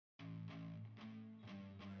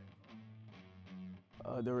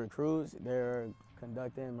The recruits, they're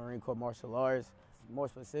conducting Marine Corps martial arts. More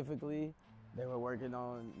specifically, they were working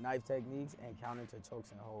on knife techniques and counter to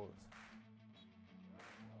chokes and holds.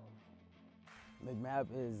 MCMAP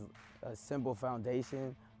is a simple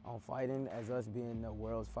foundation on fighting, as us being the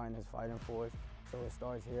world's finest fighting force. So it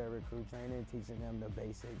starts here at Recruit Training, teaching them the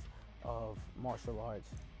basics of martial arts.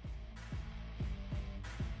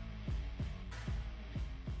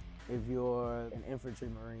 If you're an infantry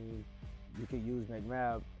Marine, you could use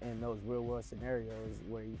MCMAP in those real-world scenarios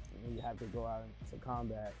where you have to go out to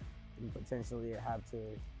combat. You potentially have to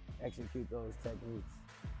execute those techniques.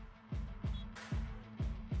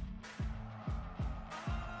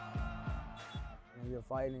 When you're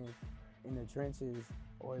fighting in the trenches,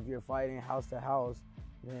 or if you're fighting house to house,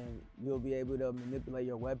 then you'll be able to manipulate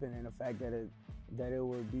your weapon, and the fact that it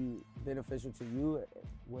will be beneficial to you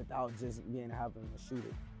without just having to shoot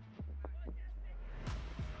it.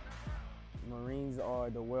 Marines are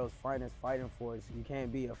the world's finest fighting force. You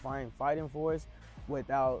can't be a fine fighting force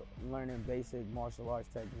without learning basic martial arts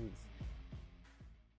techniques.